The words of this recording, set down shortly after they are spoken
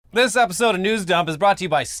This episode of News Dump is brought to you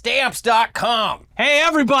by Stamps.com. Hey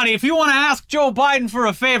everybody, if you want to ask Joe Biden for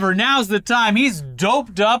a favor, now's the time. He's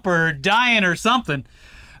doped up or dying or something.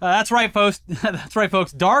 That's right, folks.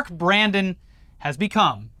 Dark Brandon has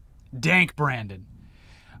become Dank Brandon.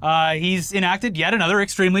 He's enacted yet another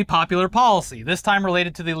extremely popular policy, this time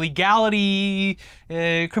related to the legality,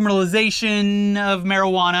 criminalization of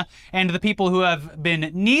marijuana and the people who have been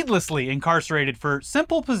needlessly incarcerated for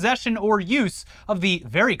simple possession or use of the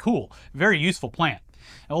very cool, very useful plant.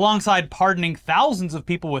 Alongside pardoning thousands of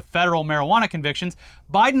people with federal marijuana convictions,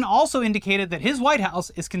 Biden also indicated that his White House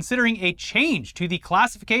is considering a change to the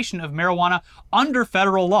classification of marijuana under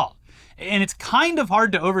federal law. And it's kind of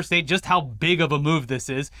hard to overstate just how big of a move this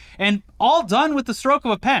is, and all done with the stroke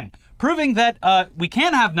of a pen, proving that we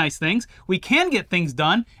can have nice things, we can get things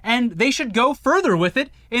done, and they should go further with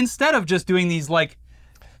it instead of just doing these,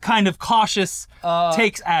 kind of cautious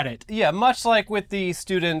takes at it. Yeah, much like with the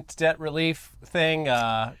student debt relief thing.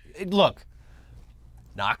 Look,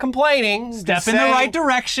 not complaining. Step in the right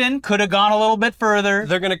direction, could have gone a little bit further.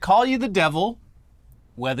 They're going to call you the devil,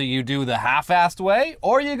 whether you do the half-assed way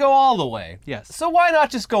or you go all the way. Yes. So why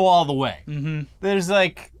not just go all the way? Mm-hmm. There's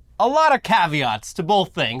a lot of caveats to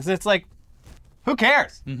both things. It's who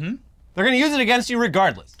cares? Mm-hmm. They're going to use it against you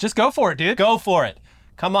regardless. Just go for it, dude. Go for it.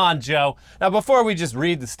 Come on, Joe. Now, before we just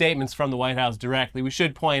read the statements from the White House directly, we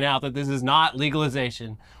should point out that this is not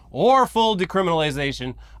legalization or full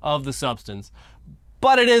decriminalization of the substance.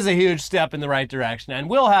 But it is a huge step in the right direction and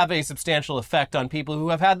will have a substantial effect on people who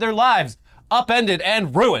have had their lives upended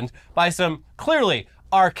and ruined by some clearly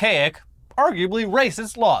archaic, arguably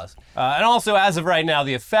racist laws. And also, as of right now,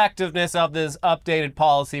 the effectiveness of this updated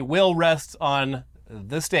policy will rest on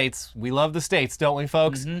the states. We love the states, don't we,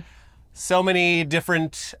 folks? Mm-hmm. So many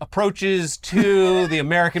different approaches to the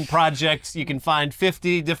American project. You can find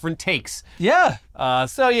 50 different takes. Yeah.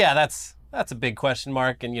 So yeah, that's a big question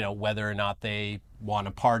mark, and whether or not they want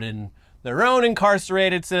to pardon their own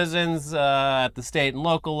incarcerated citizens at the state and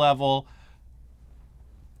local level.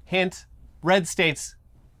 Hint, red states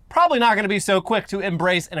probably not going to be so quick to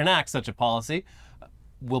embrace and enact such a policy.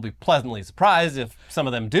 We'll be pleasantly surprised if some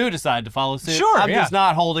of them do decide to follow suit. Sure, I'm just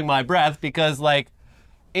not holding my breath because,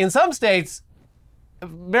 in some states,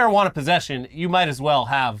 marijuana possession, you might as well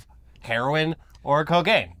have heroin or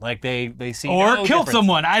cocaine. They see or no killed difference.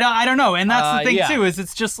 someone. I don't know. And that's the thing, yeah. too, is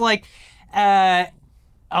it's just a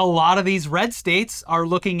lot of these red states are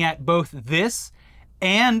looking at both this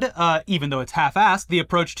and, even though it's half-assed, the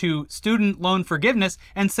approach to student loan forgiveness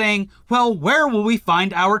and saying, well, where will we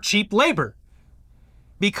find our cheap labor?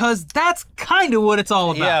 Because that's kind of what it's all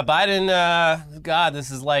about. Yeah, Biden, God, this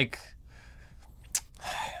is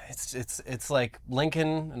it's like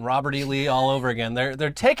Lincoln and Robert E. Lee all over again. They're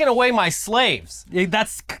taking away my slaves.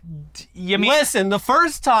 Listen, the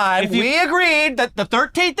first time we agreed that the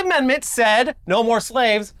 13th Amendment said no more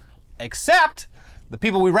slaves except the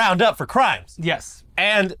people we round up for crimes. Yes.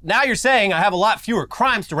 And now you're saying I have a lot fewer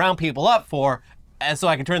crimes to round people up for, and so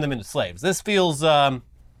I can turn them into slaves. This feels when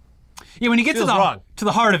you get to wrong.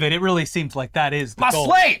 the heart of it, it really seems like that is the my goal.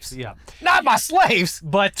 slaves. Yeah. Not my slaves.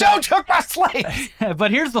 But Joe took my slaves. But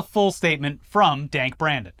here's the full statement from Dank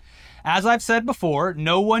Brandon. As I've said before,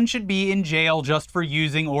 no one should be in jail just for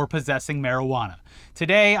using or possessing marijuana.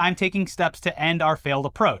 Today, I'm taking steps to end our failed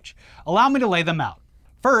approach. Allow me to lay them out.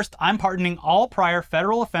 First, I'm pardoning all prior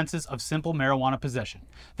federal offenses of simple marijuana possession.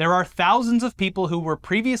 There are thousands of people who were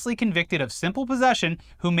previously convicted of simple possession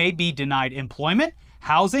who may be denied employment,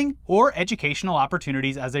 housing, or educational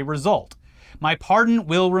opportunities as a result. My pardon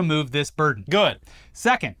will remove this burden. Good.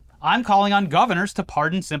 Second, I'm calling on governors to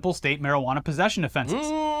pardon simple state marijuana possession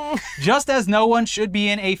offenses. Just as no one should be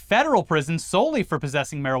in a federal prison solely for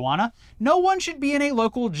possessing marijuana, no one should be in a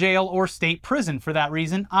local jail or state prison for that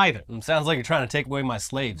reason either. Sounds like you're trying to take away my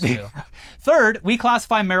slaves, too. Third, we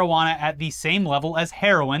classify marijuana at the same level as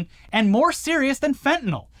heroin and more serious than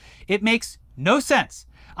fentanyl. It makes no sense.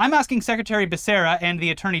 I'm asking Secretary Becerra and the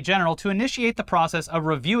Attorney General to initiate the process of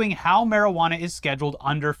reviewing how marijuana is scheduled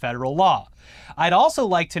under federal law. I'd also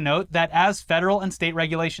like to note that as federal and state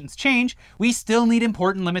regulations change, we still need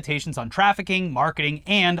important limitations on trafficking, marketing,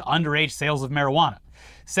 and underage sales of marijuana.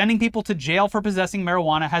 Sending people to jail for possessing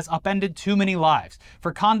marijuana has upended too many lives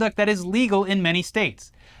for conduct that is legal in many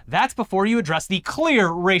states. That's before you address the clear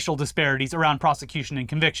racial disparities around prosecution and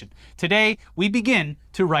conviction. Today, we begin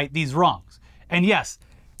to right these wrongs. And yes,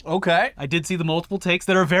 okay, I did see the multiple takes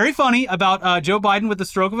that are very funny about Joe Biden with the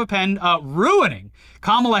stroke of a pen ruining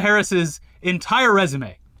Kamala Harris's entire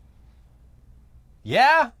resume.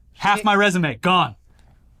 Yeah. Half my resume, gone.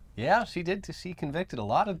 Yeah, she did. She convicted a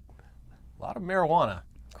lot of marijuana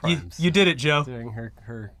crimes. You did it, Joe. Doing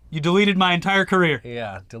her You deleted my entire career.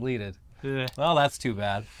 deleted. Uh, Well, that's too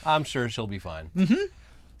bad. I'm sure she'll be fine. Mm-hmm.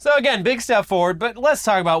 So again, big step forward, but let's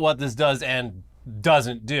talk about what this does and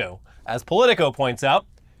doesn't do. As Politico points out,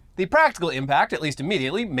 the practical impact, at least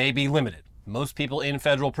immediately, may be limited. Most people in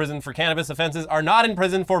federal prison for cannabis offenses are not in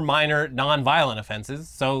prison for minor, non-violent offenses,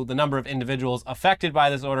 so the number of individuals affected by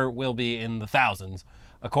this order will be in the thousands,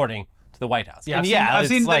 according to the White House. Yeah, And I've it's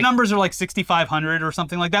seen like, the numbers are like 6,500 or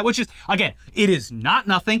something like that, which is, again, it is not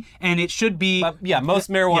nothing, and it should be. most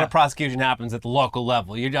marijuana Yeah. prosecution happens at the local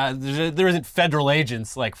level. There isn't federal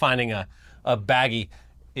agents like finding a baggie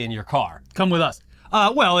in your car. Come with us.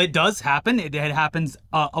 Well, it does happen. It happens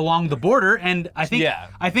along the border, and I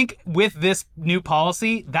think with this new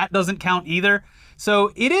policy, that doesn't count either.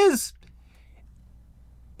 So it's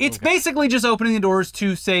basically just opening the doors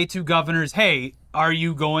to say to governors, hey, are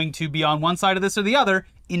you going to be on one side of this or the other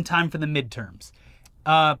in time for the midterms?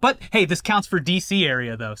 But hey, this counts for DC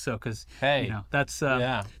area though, so because that's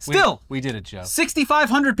still we did it, Joe.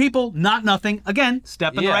 6,500 people, not nothing. Again,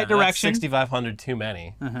 step in the right direction. 6,500 too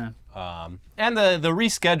many. And the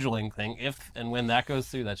rescheduling thing, if and when that goes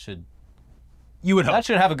through, that should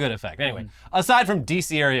have a good effect. Anyway, aside from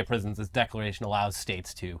DC area prisons, this declaration allows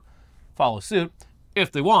states to follow suit if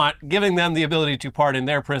they want, giving them the ability to pardon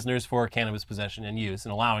their prisoners for cannabis possession and use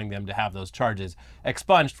and allowing them to have those charges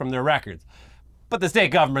expunged from their records. But the state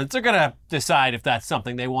governments are going to decide if that's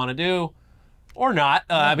something they want to do or not.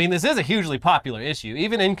 I mean, this is a hugely popular issue,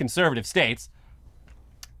 even in conservative states.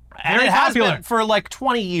 And Very it has popular. been for like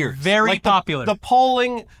 20 years. Very popular. The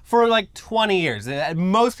polling for like 20 years.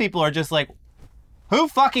 Most people are just like, who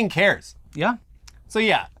fucking cares? Yeah. So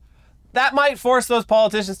yeah, that might force those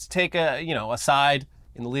politicians to take a side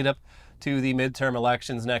in the lead up to the midterm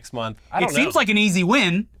elections next month. I don't It know. seems like an easy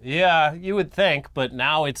win. Yeah, you would think, but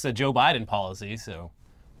now it's a Joe Biden policy, so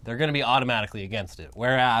they're going to be automatically against it.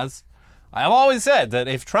 Whereas, I've always said that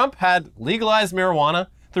if Trump had legalized marijuana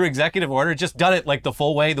through executive order, just done it like the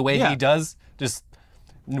full way, the way he does, just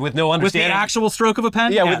with no With understanding. the actual stroke of a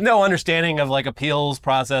pen? Yeah, with no understanding of like appeals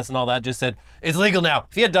process and all that, just said, it's legal now.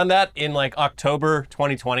 If he had done that in like October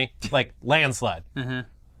 2020, like landslide.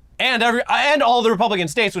 And all the Republican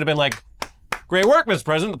states would have been like, great work, Mr.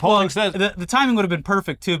 President. The polling says. The timing would have been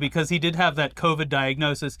perfect, too, because he did have that COVID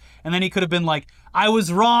diagnosis, and then he could have been like, I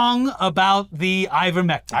was wrong about the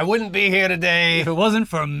ivermectin. I wouldn't be here today. If it wasn't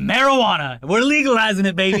for marijuana. We're legalizing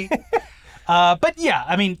it, baby. But yeah,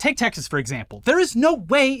 I mean, take Texas, for example. There is no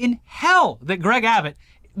way in hell that Greg Abbott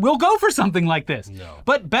will go for something like this. No.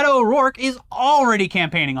 But Beto O'Rourke is already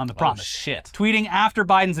campaigning on the promise. Shit. Tweeting after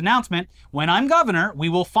Biden's announcement, when I'm governor, we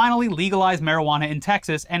will finally legalize marijuana in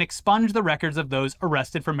Texas and expunge the records of those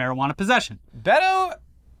arrested for marijuana possession. Beto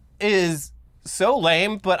is so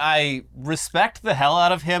lame, but I respect the hell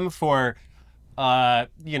out of him for,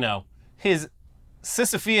 his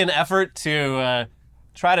Sisyphean effort to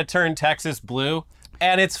try to turn Texas blue.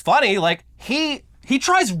 And it's funny, like, He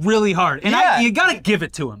tries really hard, and Yeah. you gotta give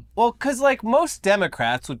it to him. well, because like most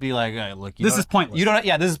Democrats would be like, hey, look, This is pointless.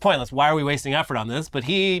 This is pointless. Why are we wasting effort on this? But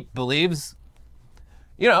he believes,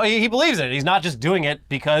 he believes in it. He's not just doing it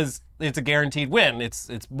because it's a guaranteed win. It's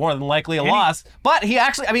more than likely a loss. But he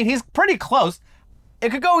actually, he's pretty close.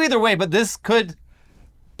 It could go either way, but this could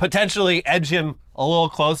potentially edge him a little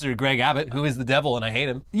closer to Greg Abbott, who is the devil, and I hate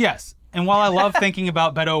him. Yes, and while I love thinking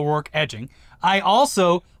about Beto O'Rourke edging, I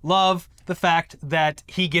also love the fact that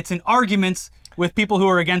he gets in arguments with people who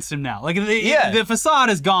are against him now. Like, the facade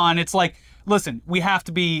is gone. It's like, listen, we have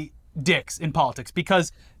to be dicks in politics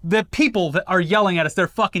because the people that are yelling at us, they're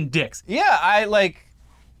fucking dicks. Yeah, I like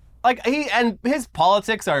his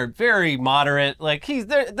politics are very moderate. Like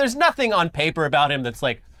there's nothing on paper about him that's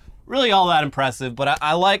like really all that impressive. But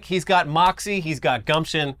I like he's got moxie, he's got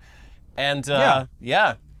gumption, and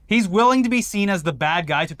yeah. He's willing to be seen as the bad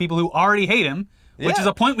guy to people who already hate him, which is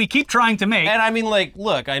a point we keep trying to make. And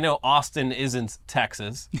look, I know Austin isn't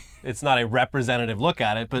Texas. It's not a representative look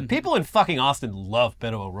at it, but people in fucking Austin love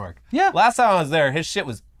Beto O'Rourke. Yeah. Last time I was there, his shit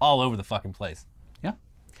was all over the fucking place. Yeah.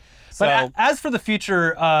 So, But as for the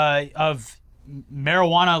future of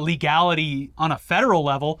marijuana legality on a federal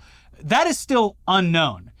level, that is still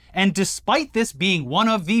unknown. And despite this being one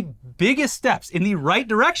of the biggest steps in the right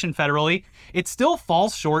direction federally, it still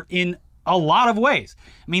falls short in a lot of ways.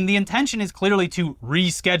 I mean, the intention is clearly to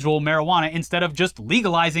reschedule marijuana instead of just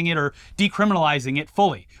legalizing it or decriminalizing it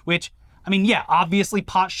fully, which, obviously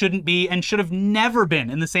pot shouldn't be and should have never been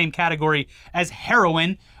in the same category as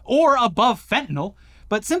heroin or above fentanyl,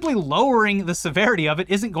 but simply lowering the severity of it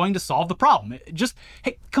isn't going to solve the problem. Just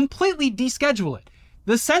completely deschedule it.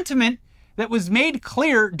 The sentiment that was made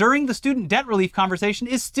clear during the student debt relief conversation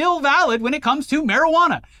is still valid when it comes to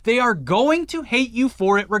marijuana. They are going to hate you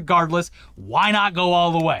for it regardless. Why not go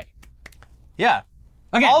all the way? Yeah.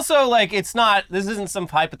 Again, Also, like, this isn't some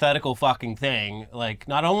hypothetical fucking thing. Like,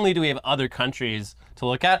 not only do we have other countries to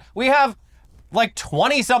look at, we have like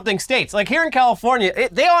 20-something states. Like here in California,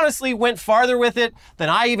 they honestly went farther with it than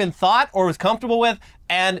I even thought or was comfortable with,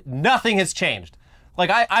 and nothing has changed. Like,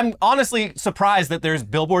 I'm honestly surprised that there's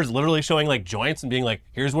billboards literally showing like joints and being like,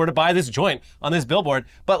 here's where to buy this joint on this billboard.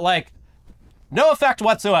 But like, no effect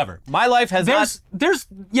whatsoever. My life has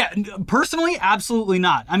personally, absolutely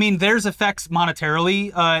not. I mean, there's effects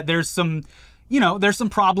monetarily. There's some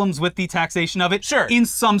problems with the taxation of it. Sure. In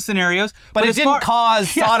some scenarios. But it didn't cause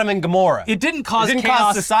Sodom and Gomorrah. It didn't cause chaos,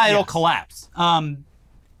 chaos. societal collapse. And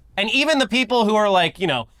even the people who are like,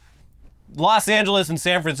 Los Angeles and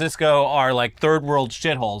San Francisco are like third world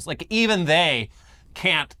shitholes. Like even they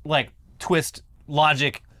can't like twist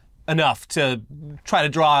logic enough to try to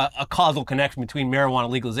draw a causal connection between marijuana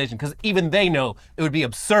legalization, because even they know it would be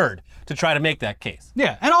absurd to try to make that case.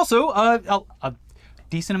 Yeah, and also a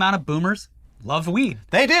decent amount of boomers love weed.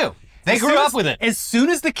 They do. They grew up with it. As soon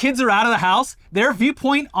as the kids are out of the house, their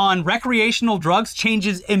viewpoint on recreational drugs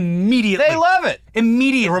changes immediately. They love it.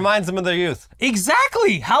 Immediately. It reminds them of their youth.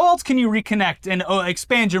 Exactly. How else can you reconnect and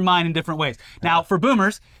expand your mind in different ways? Now, for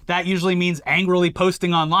boomers, that usually means angrily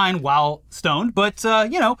posting online while stoned. But,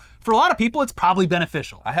 for a lot of people, it's probably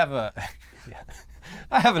beneficial. I have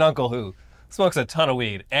an uncle who smokes a ton of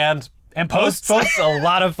weed and posts a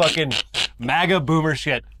lot of fucking MAGA boomer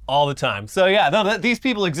shit all the time. So yeah, no, these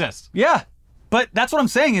people exist. Yeah, but that's what I'm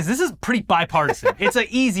saying is this is pretty bipartisan. It's an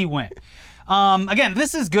easy win. Again,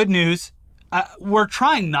 this is good news. We're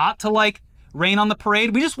trying not to like rain on the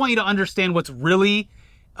parade. We just want you to understand what's really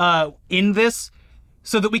in this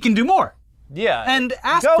so that we can do more. Yeah, and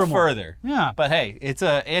ask go for more. further. Yeah, but hey, it's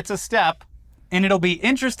a step, and it'll be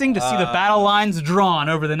interesting to see the battle lines drawn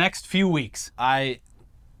over the next few weeks. The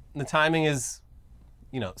timing is,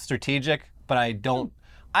 strategic, but I don't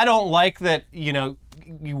like that, you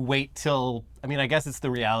wait till, I guess it's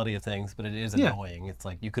the reality of things, but it is annoying. It's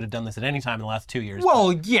like, you could have done this at any time in the last 2 years.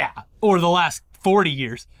 Well, yeah, or the last 40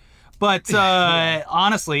 years. But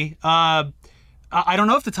honestly, I don't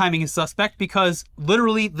know if the timing is suspect, because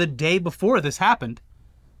literally the day before this happened,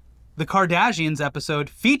 the Kardashians episode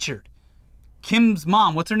featured Kim's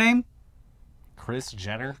mom. What's her name? Kris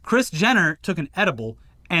Jenner. Kris Jenner took an edible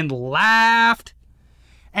and laughed.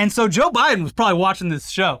 And so Joe Biden was probably watching this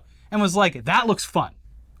show and was like, that looks fun.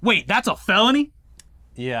 Wait, that's a felony?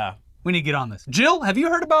 Yeah. We need to get on this. Jill, have you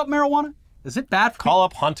heard about marijuana? Is it bad for Call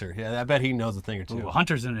up Hunter. Yeah, I bet he knows a thing or two. Ooh,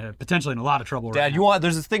 Hunter's potentially in a lot of trouble Dad, right now.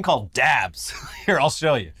 there's this thing called dabs. Here, I'll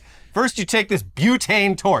show you. First, you take this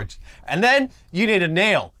butane torch, and then you need a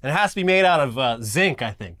nail. It has to be made out of zinc,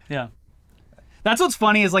 I think. Yeah. That's what's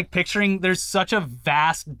funny is like picturing there's such a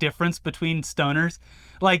vast difference between stoners.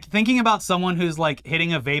 Like thinking about someone who's like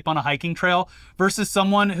hitting a vape on a hiking trail versus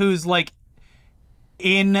someone who's like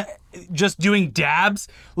in just doing dabs,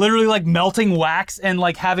 literally like melting wax and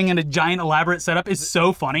like having a giant elaborate setup is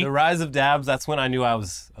so funny. The rise of dabs, that's when I knew I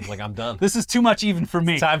was like, I'm done. This is too much even for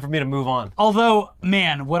me. It's time for me to move on. Although,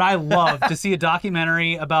 man, would I love to see a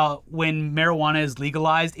documentary about when marijuana is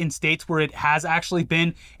legalized in states where it has actually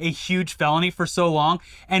been a huge felony for so long,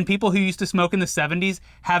 and people who used to smoke in the 70s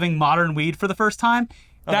having modern weed for the first time.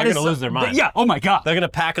 They're going to lose their mind. Yeah, oh my God. They're going to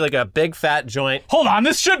pack like a big fat joint. Hold on,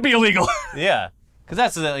 this should be illegal. Yeah. Because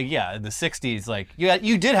that's, in the 60s, like,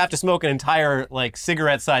 you did have to smoke an entire, like,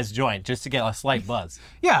 cigarette-sized joint just to get a slight buzz.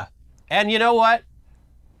 Yeah. And you know what?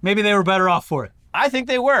 Maybe they were better off for it. I think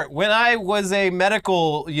they were. When I was a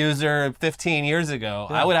medical user 15 years ago,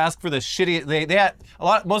 I would ask for the shitty, they had,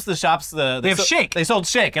 most of the shops, they have shake. They sold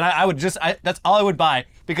shake, and I would that's all I would buy,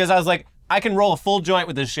 because I was like, I can roll a full joint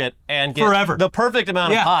with this shit and get forever the perfect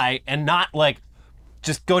amount of high and not, like,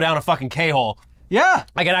 just go down a fucking K-hole. Yeah.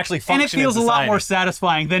 I can actually function in society. And it feels a lot more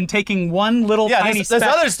satisfying than taking one little tiny there's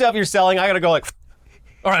other stuff you're selling, I gotta go like,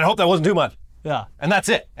 all right, I hope that wasn't too much. Yeah. And that's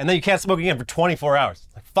it. And then you can't smoke again for 24 hours.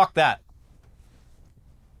 Like, fuck that.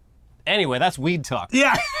 Anyway, that's weed talk.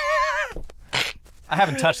 Yeah. I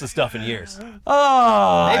haven't touched the stuff in years.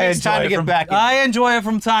 Oh, maybe it's time to get back in. I enjoy it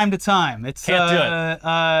from time to time. It's can't do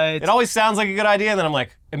it. It always sounds like a good idea, and then I'm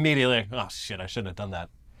like, immediately, oh shit, I shouldn't have done that.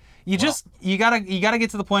 You gotta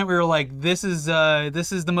get to the point where you're like, this is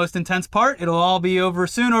the most intense part. It'll all be over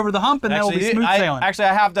soon, over the hump, and then it'll be smooth sailing. Actually,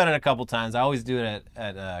 I have done it a couple times. I always do it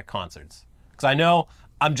at concerts, because I know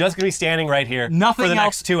I'm just gonna be standing right here for the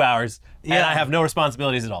next 2 hours, and I have no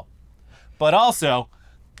responsibilities at all. But also,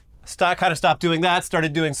 kind of stopped doing that.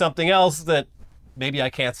 Started doing something else that maybe I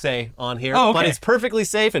can't say on here, Oh, okay. but it's perfectly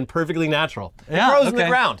safe and perfectly natural. Yeah, it grows in the okay.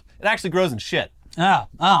 ground. It actually grows in shit. Oh.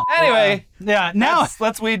 Anyway, Yeah, now...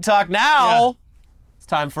 let's weed talk now. It's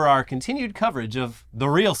time for our continued coverage of the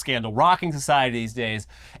real scandal rocking society these days.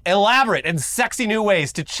 Elaborate and sexy new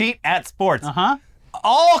ways to cheat at sports. Uh-huh.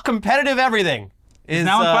 All competitive everything is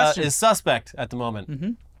now in question. is suspect at the moment.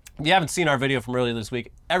 Mm-hmm. If you haven't seen our video from earlier this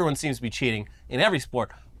week, everyone seems to be cheating in every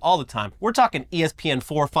sport all the time. We're talking ESPN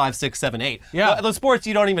 4, 5, 6, 7, 8. Yeah. The sports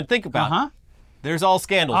you don't even think about. Uh-huh. There's all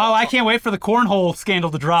scandals. Oh, I can't wait for the cornhole scandal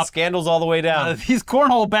to drop. Scandals all the way down. These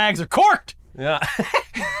cornhole bags are corked. Yeah.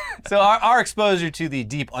 So our exposure to the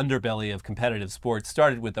deep underbelly of competitive sports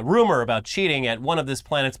started with a rumor about cheating at one of this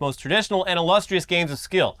planet's most traditional and illustrious games of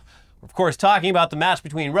skill. We're, of course, talking about the match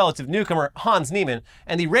between relative newcomer Hans Niemann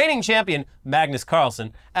and the reigning champion Magnus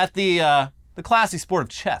Carlsen at the classy sport of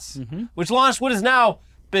chess, which launched what has now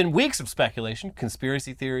been weeks of speculation,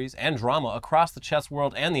 conspiracy theories, and drama across the chess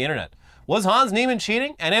world and the internet. Was Hans Niemann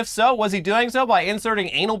cheating? And if so, was he doing so by inserting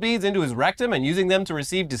anal beads into his rectum and using them to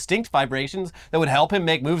receive distinct vibrations that would help him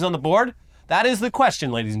make moves on the board? That is the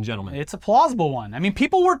question, ladies and gentlemen. It's a plausible one. I mean,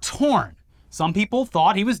 people were torn. Some people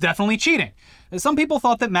thought he was definitely cheating. Some people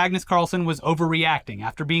thought that Magnus Carlsen was overreacting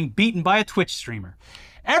after being beaten by a Twitch streamer.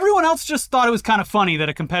 Everyone else just thought it was kind of funny that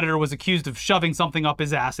a competitor was accused of shoving something up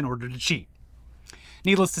his ass in order to cheat.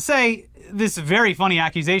 Needless to say, this very funny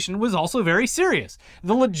accusation was also very serious.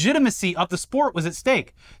 The legitimacy of the sport was at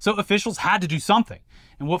stake, so officials had to do something.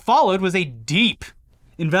 And what followed was a deep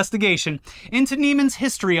investigation into Niemann's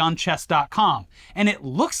history on chess.com. And it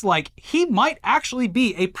looks like he might actually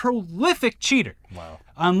be a prolific cheater. Wow.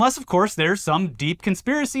 Unless, of course, there's some deep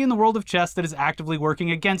conspiracy in the world of chess that is actively working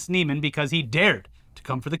against Niemann because he dared to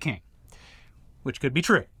come for the king. Which could be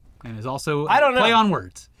true. And is also I don't know. play on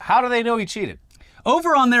words. How do they know he cheated?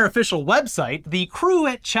 Over on their official website, the crew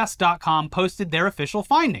at chess.com posted their official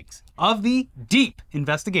findings of the deep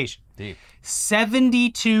investigation. Deep.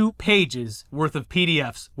 72 pages worth of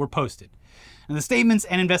PDFs were posted. And the statements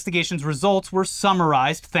and investigation's results were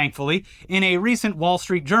summarized, thankfully, in a recent Wall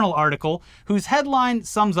Street Journal article whose headline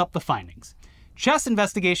sums up the findings. Chess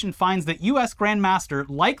investigation finds that U.S. Grandmaster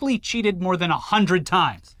likely cheated more than 100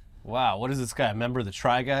 times. Wow, what is this guy? A member of the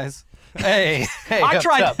Try Guys? Hey, I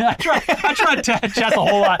tried chess a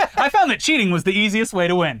whole lot. I found that cheating was the easiest way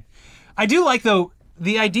to win. I do like, though,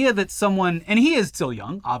 the idea that someone, and he is still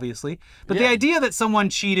young, obviously, but the idea that someone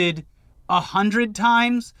cheated 100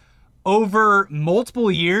 times over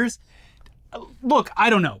multiple years, look, I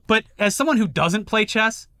don't know, but as someone who doesn't play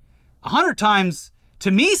chess, 100 times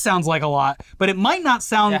to me sounds like a lot, but it might not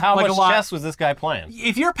sound how like much a lot. chess was this guy playing?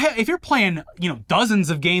 If you're playing, dozens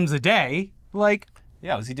of games a day, like.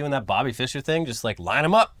 Yeah, was he doing that Bobby Fischer thing? Just like line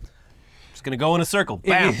him up. Just gonna go in a circle.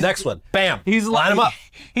 Bam. Next one. Bam. Line him up.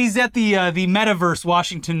 He's at the Metaverse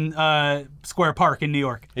Washington Square Park in New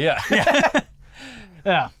York. Yeah.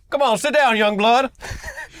 Yeah. Come on, sit down, young blood.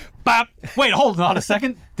 Bop. Wait, hold on a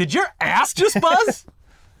second. Did your ass just buzz?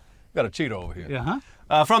 Got a cheat over here.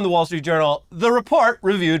 Yeah. From the Wall Street Journal, the report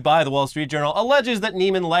reviewed by the Wall Street Journal alleges that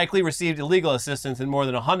Niemann likely received illegal assistance in more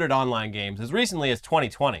than 100 online games as recently as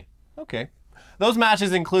 2020. Okay. Those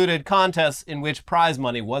matches included contests in which prize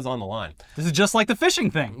money was on the line. This is just like the fishing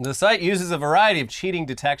thing. The site uses a variety of cheating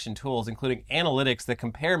detection tools, including analytics that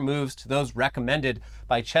compare moves to those recommended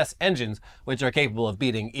by chess engines, which are capable of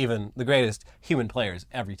beating even the greatest human players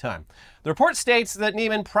every time. The report states that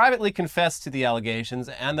Niemann privately confessed to the allegations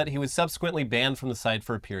and that he was subsequently banned from the site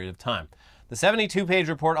for a period of time. The 72-page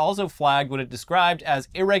report also flagged what it described as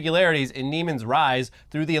irregularities in Niemann's rise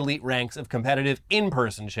through the elite ranks of competitive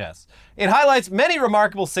in-person chess. It highlights many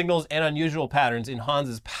remarkable signals and unusual patterns in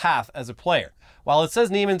Hans's path as a player. While it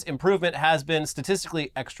says Niemann's improvement has been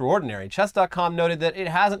statistically extraordinary, Chess.com noted that it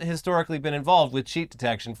hasn't historically been involved with cheat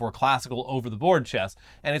detection for classical over-the-board chess,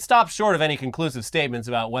 and it stops short of any conclusive statements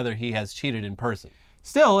about whether he has cheated in person.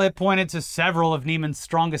 Still, it pointed to several of Niemann's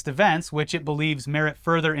strongest events, which it believes merit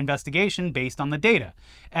further investigation based on the data.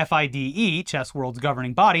 FIDE, Chess World's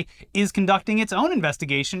governing body, is conducting its own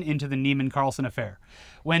investigation into the Niemann-Carlsen affair.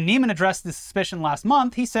 When Niemann addressed this suspicion last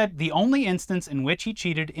month, he said the only instance in which he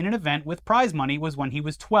cheated in an event with prize money was when he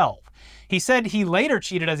was 12. He said he later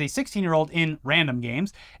cheated as a 16-year-old in random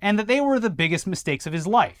games, and that they were the biggest mistakes of his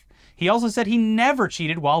life. He also said he never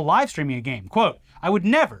cheated while live streaming a game. Quote, "I would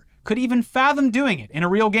never, could even fathom doing it in a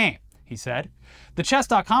real game," he said. The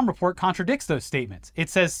Chess.com report contradicts those statements. It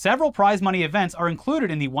says several prize money events are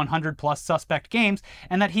included in the 100-plus suspect games,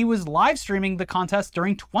 and that he was live streaming the contest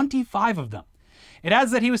during 25 of them. It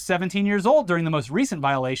adds that he was 17 years old during the most recent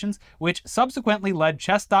violations, which subsequently led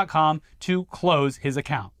Chess.com to close his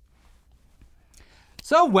account.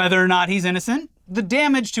 So whether or not he's innocent, the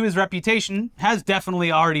damage to his reputation has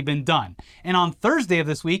definitely already been done. And on Thursday of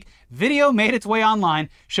this week, video made its way online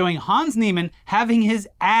showing Hans Niemann having his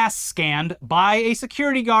ass scanned by a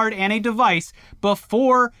security guard and a device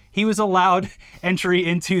before he was allowed entry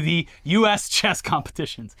into the U.S. chess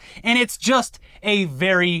competitions. And it's just a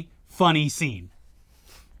very funny scene.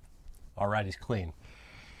 All right, he's clean.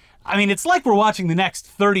 I mean, it's like we're watching the next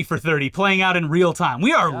 30 for 30 playing out in real time.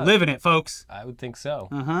 We are living it, folks. I would think so.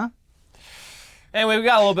 Uh-huh. Anyway, we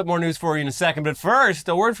got a little bit more news for you in a second, but first,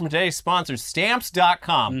 a word from today's sponsor,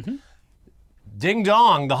 Stamps.com. Ding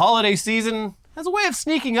dong, the holiday season has a way of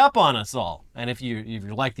sneaking up on us all. And if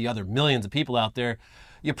you're like the other millions of people out there,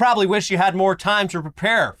 you probably wish you had more time to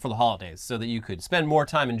prepare for the holidays so that you could spend more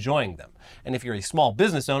time enjoying them. And if you're a small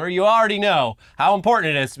business owner, you already know how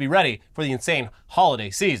important it is to be ready for the insane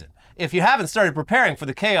holiday season. If you haven't started preparing for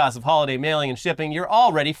the chaos of holiday mailing and shipping, you're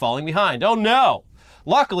already falling behind. Oh no!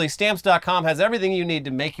 Luckily, Stamps.com has everything you need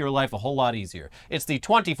to make your life a whole lot easier. It's the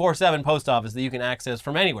 24/7 post office that you can access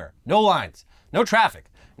from anywhere. No lines, no traffic,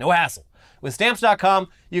 no hassle. With Stamps.com,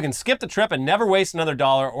 you can skip the trip and never waste another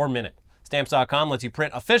dollar or minute. Stamps.com lets you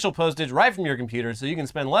print official postage right from your computer so you can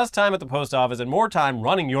spend less time at the post office and more time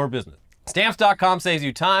running your business. Stamps.com saves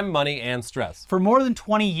you time, money, and stress. For more than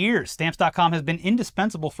 20 years, Stamps.com has been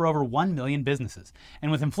indispensable for over 1 million businesses.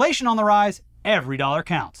 And with inflation on the rise, every dollar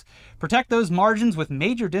counts. Protect those margins with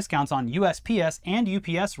major discounts on USPS and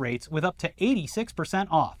UPS rates with up to 86%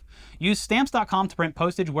 off. Use Stamps.com to print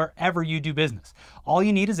postage wherever you do business. All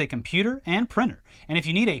you need is a computer and printer. And if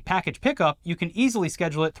you need a package pickup, you can easily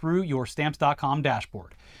schedule it through your Stamps.com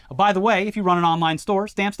dashboard. By the way, if you run an online store,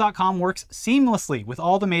 Stamps.com works seamlessly with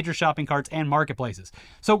all the major shopping carts and marketplaces.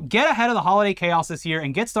 So get ahead of the holiday chaos this year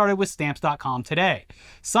and get started with Stamps.com today.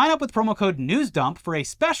 Sign up with promo code NEWSDUMP for a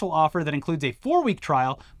special offer that includes a 4-week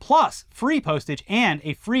trial, plus free postage and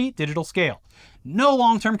a free digital scale. No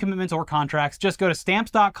long-term commitments or contracts. Just go to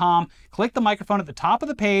Stamps.com, click the microphone at the top of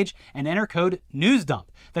the page, and enter code NEWSDUMP.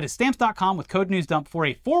 That is Stamps.com with code NEWSDUMP for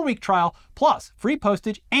a 4-week trial, plus free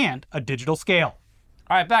postage and a digital scale.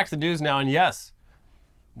 All right, back to the news now, and yes,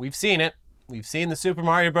 we've seen it. We've seen the Super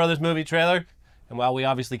Mario Brothers movie trailer, and while we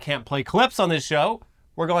obviously can't play clips on this show,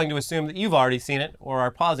 we're going to assume that you've already seen it or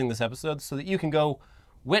are pausing this episode so that you can go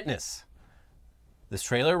witness this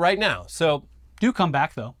trailer right now. So, Do come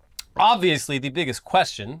back, though. obviously, the biggest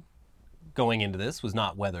question going into this was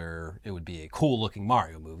not whether it would be a cool-looking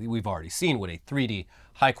Mario movie. We've already seen what a 3D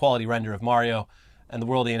high-quality render of Mario and the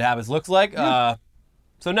world he inhabits looks like.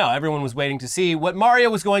 So no, everyone was waiting to see what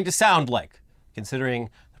Mario was going to sound like,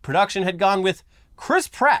 considering the production had gone with Chris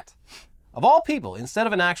Pratt, of all people, instead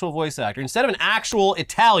of an actual voice actor, instead of an actual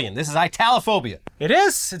Italian. This is Italophobia. It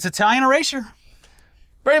is. It's Italian erasure.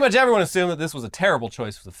 Pretty much everyone assumed that this was a terrible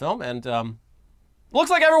choice for the film, and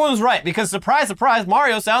looks like everyone was right, because surprise, surprise,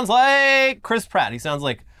 Mario sounds like Chris Pratt. He sounds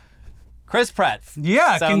like Chris Pratt.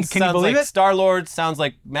 Yeah, can you sounds believe like it? Star-Lord, sounds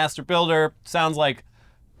like Master Builder, sounds like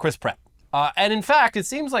Chris Pratt. And in fact, it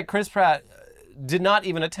seems like Chris Pratt did not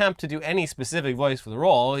even attempt to do any specific voice for the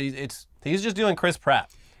role. He's just doing Chris Pratt.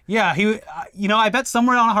 Yeah, I bet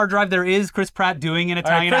somewhere on a hard drive there is Chris Pratt doing an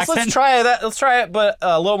Italian All right, Chris, accent. let's try that. Let's try it, but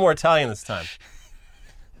a little more Italian this time.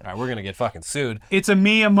 All right, we're gonna get fucking sued. It's a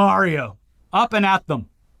Mia Mario. Up and at them.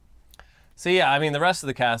 So yeah, I mean, the rest of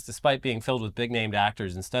the cast, despite being filled with big-named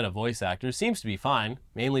actors instead of voice actors, seems to be fine,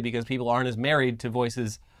 mainly because people aren't as married to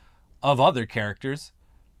voices of other characters.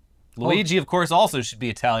 Luigi, of course, also should be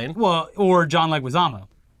Italian. Well, or John Leguizamo,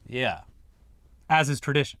 Yeah. as is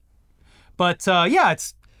tradition. But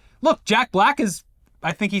look, Jack Black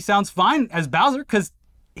I think he sounds fine as Bowser because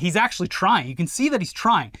he's actually trying. You can see that he's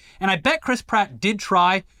trying. And I bet Chris Pratt did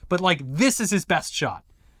try, but this is his best shot.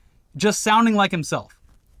 Just sounding like himself.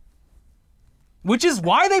 Which is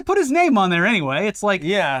why they put his name on there anyway. It's like,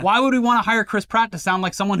 Yeah. why would we want to hire Chris Pratt to sound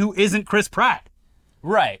like someone who isn't Chris Pratt?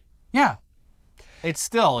 Right. Yeah. It's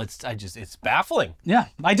baffling. Yeah.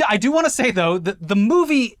 I do want to say, though, that the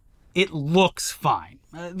movie, it looks fine.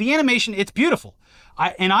 The animation, it's beautiful.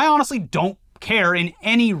 I honestly don't care in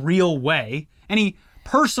any real way, any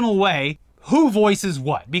personal way, who voices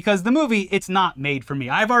what. Because the movie, it's not made for me.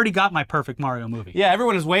 I've already got my perfect Mario movie. Yeah,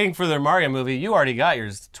 everyone is waiting for their Mario movie. You already got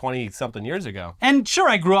yours 20-something years ago. And sure,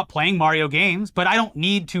 I grew up playing Mario games, but I don't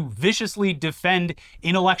need to viciously defend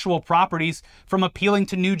intellectual properties from appealing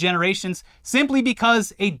to new generations simply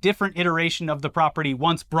because a different iteration of the property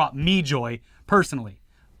once brought me joy personally.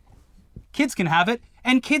 Kids can have it,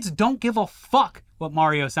 and kids don't give a fuck what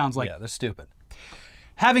Mario sounds like. Yeah, they're stupid.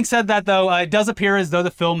 Having said that, though, it does appear as though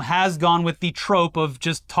the film has gone with the trope of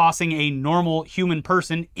just tossing a normal human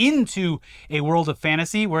person into a world of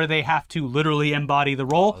fantasy where they have to literally embody the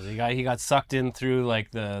role. He got sucked in through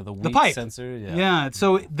like the weak pipe. sensor. Yeah,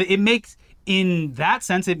 so it makes, in that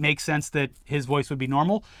sense, it makes sense that his voice would be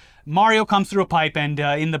normal. Mario comes through a pipe, and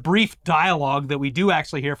in the brief dialogue that we do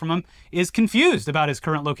actually hear from him, is confused about his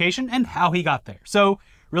current location and how he got there. So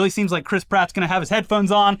really seems like Chris Pratt's going to have his headphones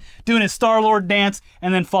on, doing his Star-Lord dance,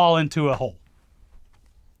 and then fall into a hole.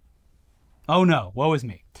 Oh no, woe is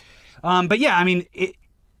me. But yeah, I mean,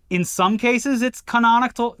 in some cases, it's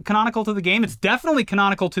canonical to the game. It's definitely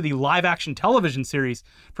canonical to the live-action television series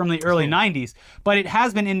from the early 90s. But it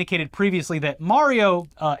has been indicated previously that Mario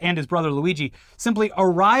and his brother Luigi simply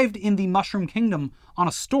arrived in the Mushroom Kingdom on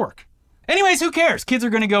a stork. Anyways, who cares? Kids are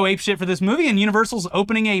going to go apeshit for this movie, and Universal's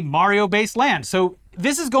opening a Mario-based land. So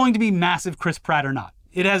this is going to be massive, Chris Pratt or not.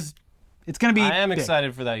 It's going to be I am big.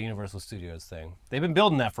 excited for that Universal Studios thing. They've been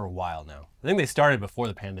building that for a while now. I think they started before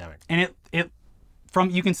the pandemic. And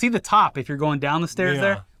you can see the top if you're going down the stairs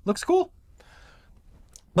there. Looks cool.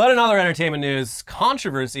 But in other entertainment news,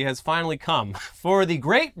 controversy has finally come for the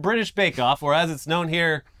Great British Bake Off, or as it's known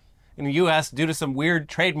here in the U.S. due to some weird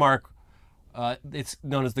trademark, it's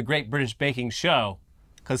known as the Great British Baking Show,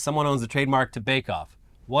 because someone owns the trademark to Bake Off.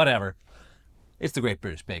 Whatever. It's the Great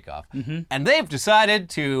British Bake Off. Mm-hmm. And they've decided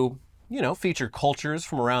to, feature cultures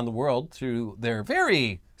from around the world through their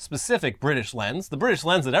very specific British lens, the British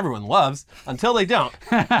lens that everyone loves, until they don't.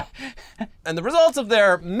 And the results of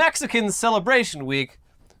their Mexican Celebration Week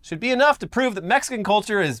should be enough to prove that Mexican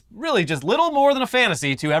culture is really just little more than a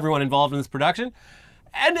fantasy to everyone involved in this production.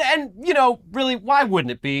 And really, why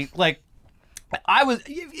wouldn't it be? Like,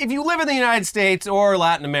 if you live in the United States or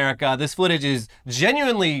Latin America, this footage is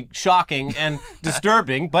genuinely shocking and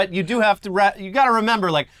disturbing, but you do have to, you got to remember,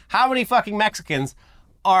 like, how many fucking Mexicans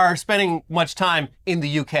are spending much time in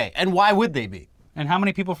the UK, and why would they be? And how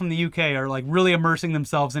many people from the UK are like really immersing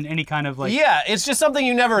themselves in any kind of like it's just something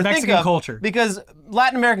you never Mexican think of culture, because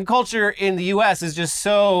Latin American culture in the US is just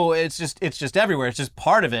so it's just everywhere. It's just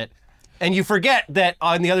part of it. And you forget that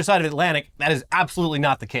on the other side of the Atlantic, that is absolutely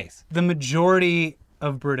not the case. The majority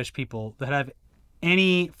of British people that have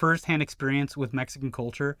any firsthand experience with Mexican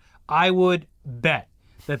culture, I would bet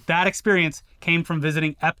that experience came from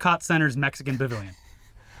visiting Epcot Center's Mexican Pavilion.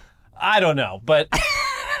 I don't know, but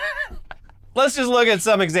let's just look at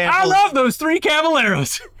some examples. I love those three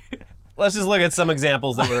Caballeros. Let's just look at some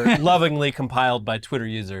examples that were lovingly compiled by Twitter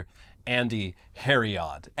user Andy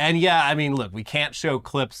Harriod. And yeah, I mean, look, we can't show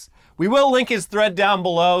clips. We will link his thread down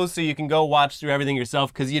below so you can go watch through everything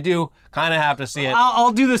yourself, because you do kind of have to see it.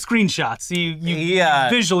 I'll do the screenshots so you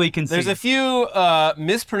visually can see. There's a few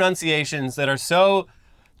mispronunciations that are so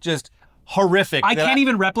just horrific. I can't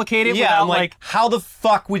even replicate it without I'm like, how the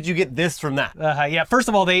fuck would you get this from that? First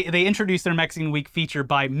of all, they introduced their Mexican Week feature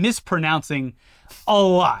by mispronouncing a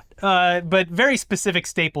lot, but very specific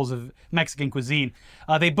staples of Mexican cuisine.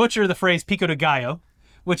 They butcher the phrase pico de gallo,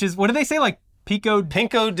 which is, what do they say, like Pinco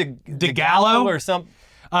de Gallo or something?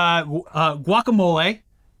 Guacamole.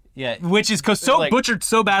 Yeah. Which is so like butchered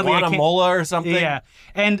so badly. Guacamole or something. Yeah.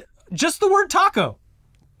 And just the word taco.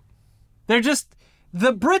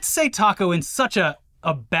 The Brits say taco in such a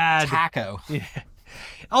bad... Taco. Yeah.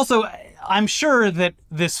 Also, I'm sure that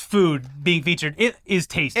this food being featured, it is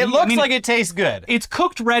tasty. It looks like it tastes good. It's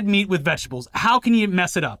cooked red meat with vegetables. How can you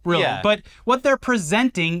mess it up, really? Yeah. But what they're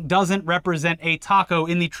presenting doesn't represent a taco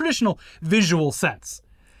in the traditional visual sense.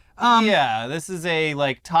 This is a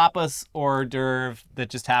like tapas hors d'oeuvre that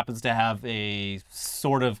just happens to have a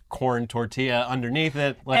sort of corn tortilla underneath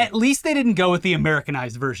it. Like, at least they didn't go with the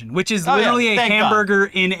Americanized version, which is literally a hamburger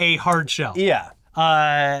in a hard shell. Yeah.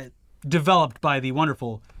 Developed by the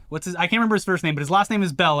wonderful, I can't remember his first name, but his last name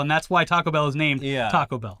is Bell, and that's why Taco Bell is named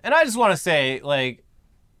Taco Bell. And I just want to say, like,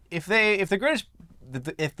 if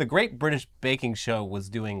the Great British Baking Show was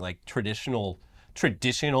doing like traditional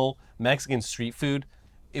Mexican street food,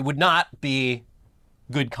 it would not be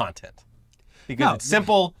good content, because it's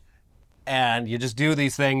simple and you just do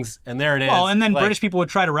these things and there it is. Well, and then like, British people would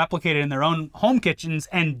try to replicate it in their own home kitchens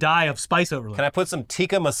and die of spice overload. Can I put some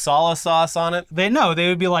tikka masala sauce on it? They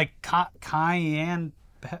would be like cayenne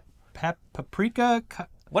paprika.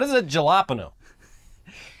 What is a jalapeno?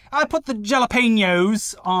 I put the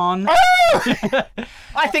jalapenos on.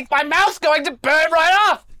 I think my mouth's going to burn right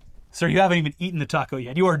off. Sir, you haven't even eaten the taco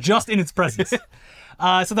yet. You are just in its presence.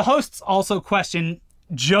 So the hosts also question,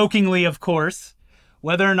 jokingly of course,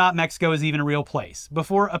 whether or not Mexico is even a real place,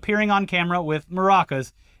 before appearing on camera with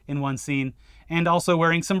maracas in one scene, and also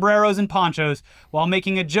wearing sombreros and ponchos, while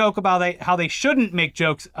making a joke about how they shouldn't make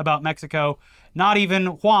jokes about Mexico not even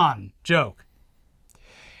Juan joke.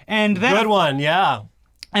 And then Good one, yeah.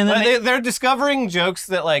 and then They're discovering jokes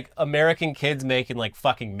that like American kids make in like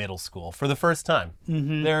fucking middle school for the first time.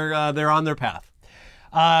 Mm-hmm. They're on their path.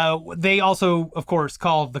 they also, of course,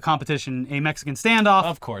 called the competition a Mexican standoff.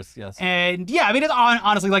 Of course, yes. And yeah, I mean, it's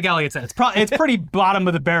honestly, like Elliot said, it's pretty bottom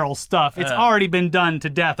of the barrel stuff. It's already been done to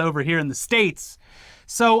death over here in the States.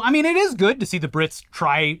 So, I mean, it is good to see the Brits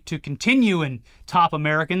try to continue and top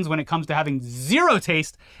Americans when it comes to having zero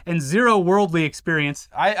taste and zero worldly experience.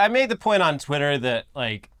 I made the point on Twitter that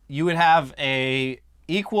like you would have a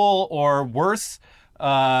equal or worse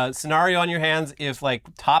scenario on your hands if like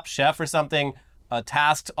Top Chef or something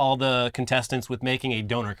tasked all the contestants with making a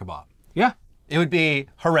doner kebab. Yeah. It would be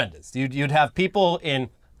horrendous. You'd have people in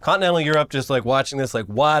continental Europe just like watching this like,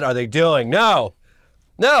 what are they doing? No,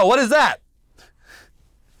 what is that?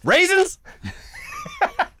 Raisins?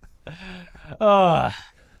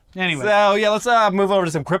 Anyway. So yeah, let's move over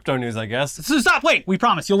to some crypto news, I guess. So stop, wait, we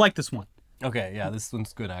promise you'll like this one. Okay, yeah, this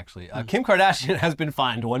one's good actually. Kim Kardashian has been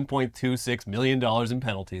fined $1.26 million in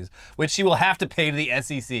penalties, which she will have to pay to the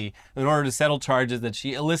SEC in order to settle charges that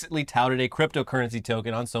she illicitly touted a cryptocurrency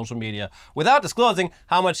token on social media without disclosing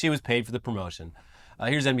how much she was paid for the promotion.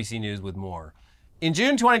 Here's NBC News with more. In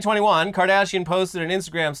June 2021, Kardashian posted an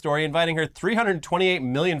Instagram story inviting her 328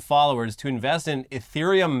 million followers to invest in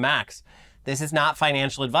Ethereum Max. This is not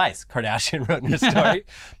financial advice, Kardashian wrote in her story,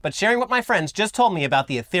 but sharing what my friends just told me about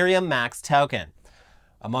the Ethereum Max token.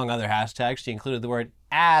 Among other hashtags, she included the word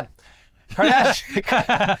ad.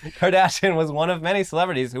 Kardashian was one of many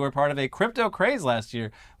celebrities who were part of a crypto craze last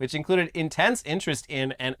year, which included intense interest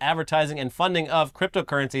in and advertising and funding of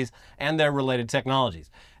cryptocurrencies and their related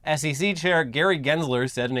technologies. SEC Chair Gary Gensler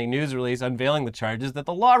said in a news release unveiling the charges that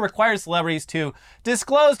the law requires celebrities to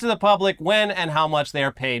disclose to the public when and how much they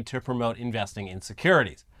are paid to promote investing in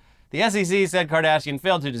securities. The SEC said Kardashian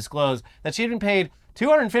failed to disclose that she had been paid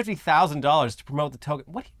 $250,000 to promote the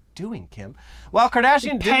token. What are you doing, Kim? While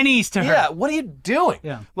Kardashian pennies to her. Yeah, what are you doing?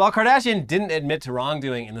 Yeah. While Kardashian didn't admit to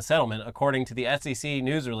wrongdoing in the settlement, according to the SEC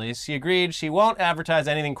news release, she agreed she won't advertise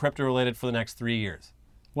anything crypto-related for the next 3 years.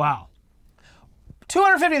 Wow.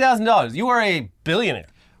 $250,000. You are a billionaire.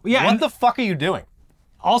 Yeah, What and the fuck are you doing?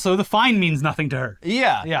 also, the fine means nothing to her.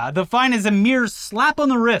 Yeah. Yeah, the fine is a mere slap on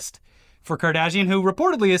the wrist for Kardashian, who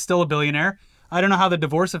reportedly is still a billionaire. I don't know how the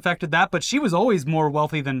divorce affected that, but she was always more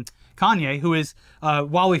wealthy than Kanye, who is,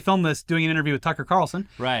 while we film this, doing an interview with Tucker Carlson.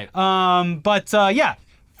 Right. Yeah,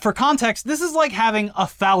 for context, this is like having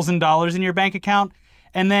 $1,000 in your bank account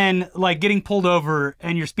and then like getting pulled over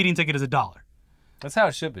and your speeding ticket is $1. That's how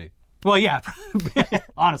it should be. Well, yeah,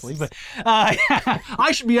 honestly, but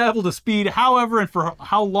I should be able to speed however and for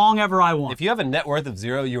how long ever I want. If you have a net worth of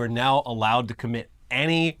zero, you are now allowed to commit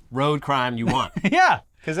any road crime you want. Yeah.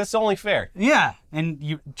 Because that's only fair. Yeah,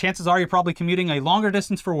 and chances are you're probably commuting a longer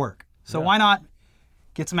distance for work. So why not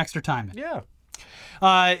get some extra time in? Yeah.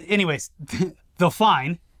 Anyways, the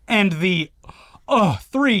fine and the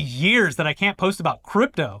 3 years that I can't post about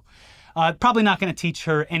crypto, probably not going to teach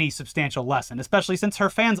her any substantial lesson, especially since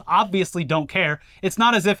her fans obviously don't care. It's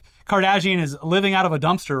not as if Kardashian is living out of a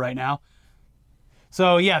dumpster right now.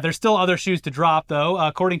 So yeah, there's still other shoes to drop, though.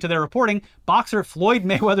 According to their reporting, boxer Floyd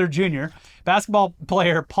Mayweather Jr., basketball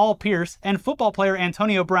player Paul Pierce, and football player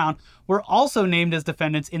Antonio Brown were also named as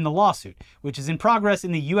defendants in the lawsuit, which is in progress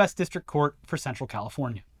in the U.S. District Court for Central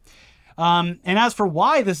California. And as for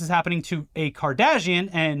why this is happening to a Kardashian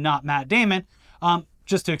and not Matt Damon,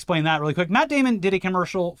 just to explain that really quick, Matt Damon did a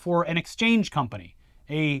commercial for an exchange company,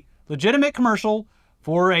 a legitimate commercial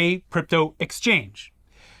for a crypto exchange.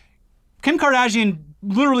 Kim Kardashian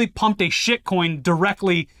literally pumped a shitcoin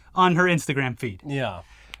directly on her Instagram feed. Yeah.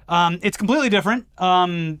 It's completely different.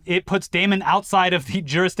 It puts Damon outside of the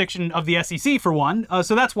jurisdiction of the SEC, for one.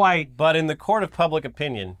 So that's why... But in the court of public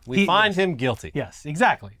opinion, we find him guilty. Yes,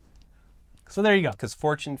 exactly. So there you go. Because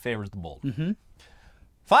fortune favors the bold. Mm-hmm.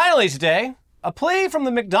 Finally today, a plea from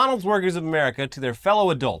the McDonald's workers of America to their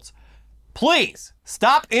fellow adults. Please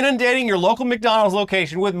stop inundating your local McDonald's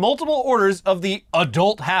location with multiple orders of the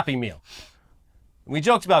adult Happy Meal. We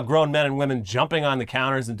joked about grown men and women jumping on the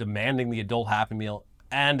counters and demanding the adult Happy Meal.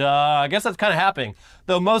 And I guess that's kind of happening,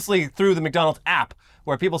 though mostly through the McDonald's app,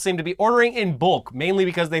 where people seem to be ordering in bulk, mainly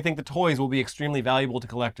because they think the toys will be extremely valuable to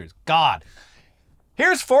collectors. God.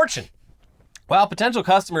 Here's fortune. While potential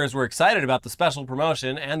customers were excited about the special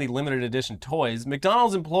promotion and the limited edition toys,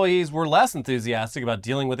 McDonald's employees were less enthusiastic about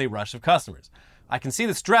dealing with a rush of customers. I can see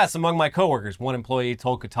the stress among my coworkers, one employee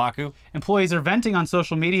told Kotaku. Employees are venting on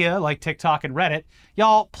social media like TikTok and Reddit.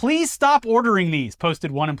 Y'all, please stop ordering these,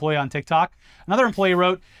 posted one employee on TikTok. Another employee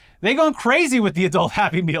wrote, They going crazy with the adult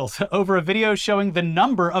Happy Meals over a video showing the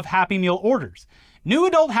number of Happy Meal orders. New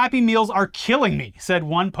adult Happy Meals are killing me, said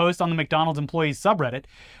one post on the McDonald's employees subreddit.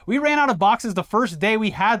 We ran out of boxes the first day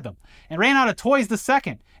we had them, and ran out of toys the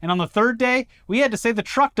second. And on the third day, we had to say the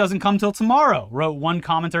truck doesn't come till tomorrow, wrote one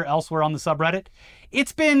commenter elsewhere on the subreddit.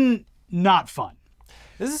 It's been not fun.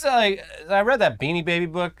 This is like, I read that Beanie Baby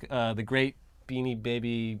book, The Great Beanie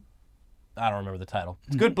Baby. I don't remember the title.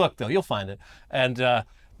 It's a good book, though. You'll find it. And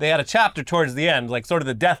they had a chapter towards the end, like sort of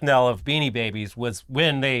the death knell of Beanie Babies was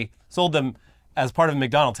when they sold them as part of a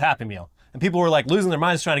McDonald's Happy Meal. And people were like losing their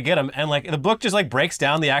minds trying to get them. And like the book just like breaks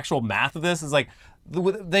down the actual math of this. It's like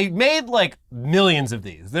they made like millions of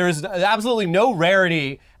these. There is absolutely no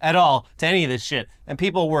rarity at all to any of this shit. And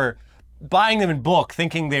people were buying them in bulk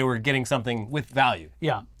thinking they were getting something with value.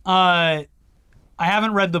 Yeah. I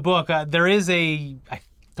haven't read the book. There is I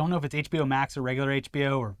don't know if it's HBO Max or regular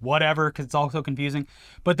HBO or whatever, because it's all so confusing.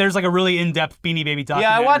 But there's like a really in-depth Beanie Baby documentary.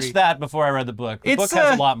 Yeah, I watched that before I read the book. The book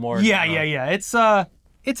has a lot more. Yeah.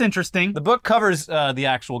 It's interesting. The book covers the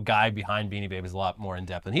actual guy behind Beanie Babies a lot more in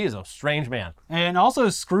depth, and he is a strange man. And also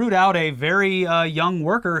screwed out a very young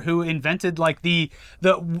worker who invented like the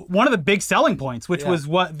one of the big selling points, which was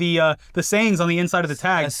what the sayings on the inside of the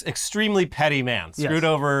tag. An extremely petty man, screwed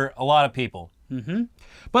over a lot of people. Mm-hmm.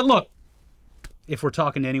 But look, if we're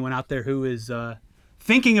talking to anyone out there who is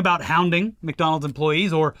thinking about hounding McDonald's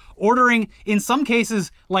employees or ordering, in some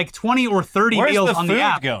cases, like 20 or 30 meals on the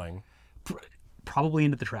app. Where's the food going? Probably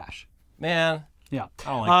into the trash. Man. Yeah. I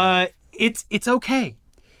don't like that. It's okay.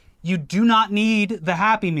 You do not need the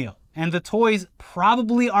Happy Meal. And the toys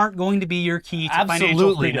probably aren't going to be your key to financial freedom.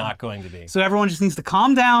 Absolutely not going to be. So everyone just needs to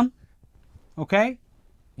calm down, okay?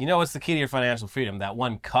 You know what's the key to your financial freedom? That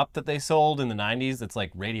one cup that they sold in the 90s that's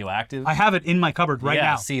like radioactive? I have it in my cupboard right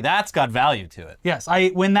now. See, that's got value to it. Yes,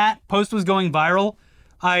 when that post was going viral,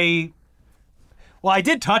 I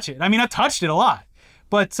did touch it. I mean, I touched it a lot.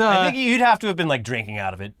 But I think you'd have to have been like drinking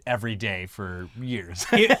out of it every day for years.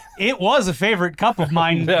 it was a favorite cup of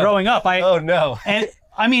mine growing up. Oh no. And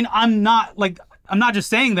I mean, I'm not just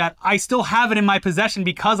saying that. I still have it in my possession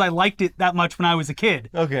because I liked it that much when I was a kid.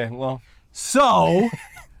 Okay, well. So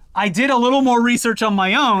I did a little more research on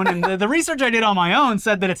my own, and the research I did on my own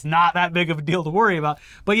said that it's not that big of a deal to worry about.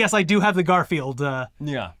 But yes, I do have the Garfield cup.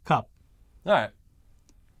 All right.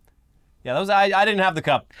 Yeah, I didn't have the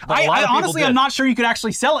cup. I honestly, I'm not sure you could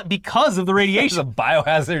actually sell it because of the radiation. It's a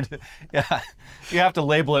biohazard. Yeah, you have to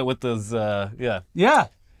label it with those. Yeah.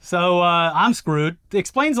 So I'm screwed. It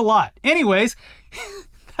explains a lot. Anyways,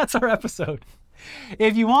 that's our episode.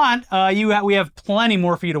 If you want, we have plenty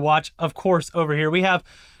more for you to watch. Of course, over here we have.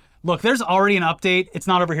 Look, there's already an update. It's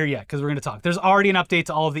not over here yet because we're going to talk. There's already an update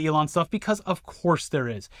to all of the Elon stuff because of course there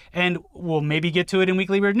is. And we'll maybe get to it in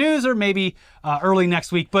Weekly Weird News or maybe early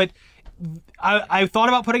next week. But I thought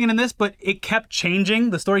about putting it in this, but it kept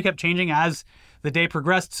changing. The story kept changing as the day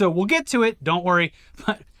progressed. So we'll get to it. Don't worry.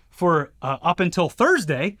 But for up until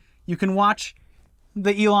Thursday, you can watch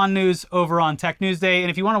the Elon news over on Tech News Day.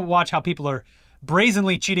 And if you want to watch how people are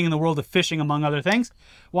brazenly cheating in the world of fishing, among other things,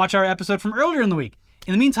 watch our episode from earlier in the week.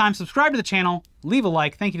 In the meantime, subscribe to the channel, leave a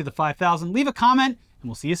like, thank you to the 5,000, leave a comment, and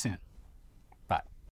we'll see you soon.